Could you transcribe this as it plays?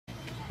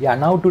Yeah,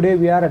 now today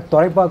we are at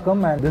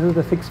Thoraipakkam and this is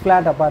the 6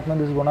 flat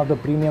apartment. This is one of the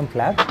premium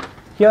flats.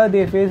 Here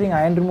they are facing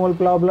iron removal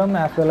problem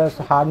as well as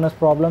hardness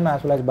problem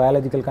as well as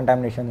biological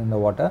contamination in the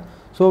water.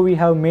 So we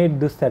have made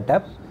this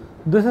setup.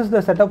 This is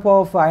the setup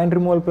of iron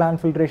removal plant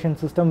filtration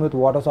system with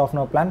water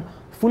softener plant.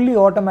 Fully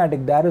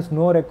automatic. There is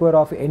no require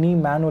of any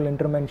manual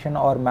intervention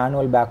or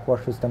manual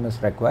backwash system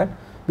is required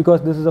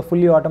because this is a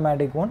fully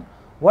automatic one.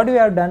 What we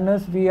have done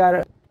is we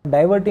are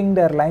diverting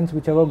their lines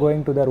whichever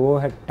going to their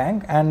overhead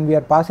tank and we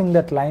are passing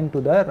that line to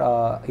their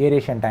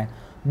aeration tank.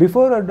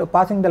 Before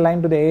passing the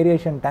line to the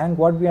aeration tank,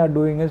 what we are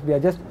doing is we are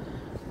just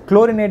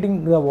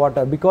chlorinating the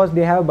water because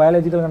they have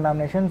biological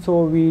contamination.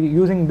 So we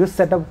using this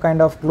setup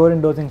kind of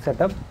chlorine dosing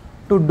setup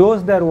to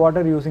dose their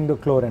water using the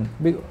chlorine.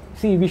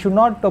 See, we should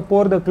not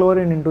pour the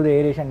chlorine into the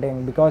aeration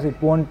tank because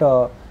it won't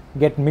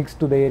get mixed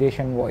to the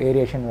aeration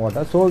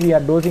water. So we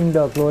are dosing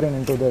the chlorine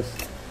into this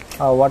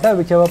water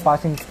whichever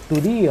passing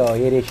to the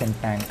aeration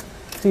tank.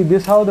 See,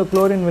 this how the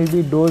chlorine will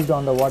be dosed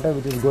on the water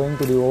which is going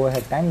to the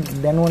overhead tank.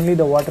 Then only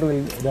the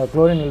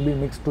chlorine will be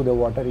mixed to the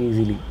water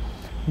easily.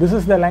 This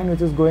is the line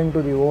which is going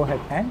to the overhead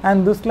tank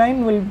and this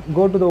line will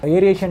go to the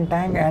aeration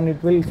tank and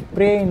it will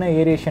spray in a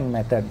aeration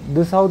method.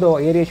 This is how the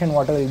aeration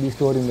water will be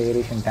stored in the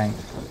aeration tank.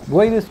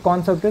 Why this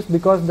concept is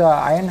because the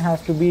iron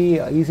has to be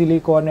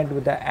easily coordinated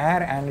with the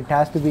air and it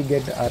has to be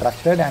get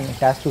rusted and it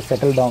has to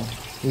settle down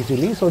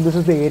easily. So this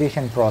is the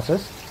aeration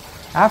process.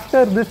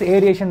 After this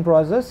aeration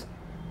process,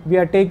 we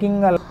are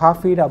taking a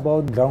half feet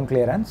above ground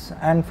clearance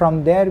and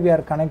from there we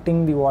are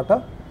connecting the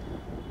water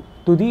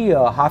to the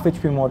half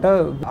HP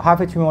motor. Half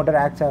HP motor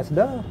acts as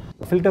the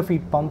filter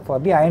feed pump for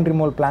the iron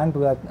removal plant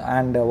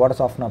and water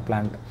softener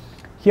plant.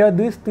 Here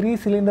these 3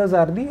 cylinders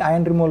are the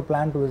iron removal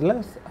plant as well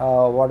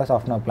as water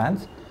softener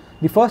plants.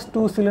 The first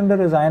 2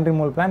 cylinders is iron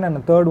removal plant and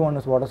the third one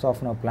is water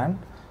softener plant.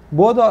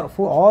 Both are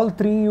all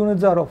 3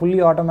 units are a fully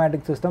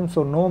automatic system,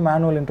 so no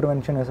manual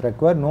intervention is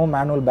required, no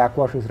manual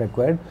backwash is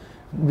required.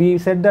 We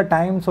set the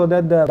time so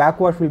that the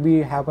backwash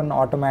will happen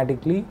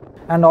automatically,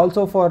 and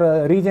also for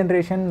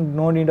regeneration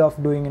no need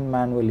of doing it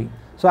manually.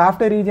 So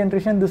after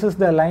regeneration, this is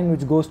the line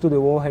which goes to the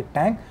overhead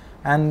tank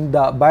and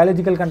the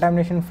biological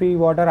contamination free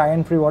water,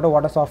 iron free water,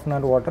 water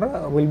softener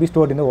water will be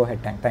stored in the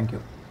overhead tank. Thank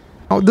you.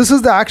 Now this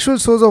is the actual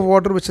source of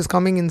water which is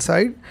coming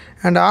inside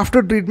and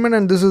after treatment,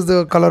 and this is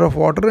the color of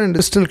water and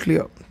it's still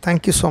clear.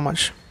 Thank you so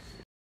much.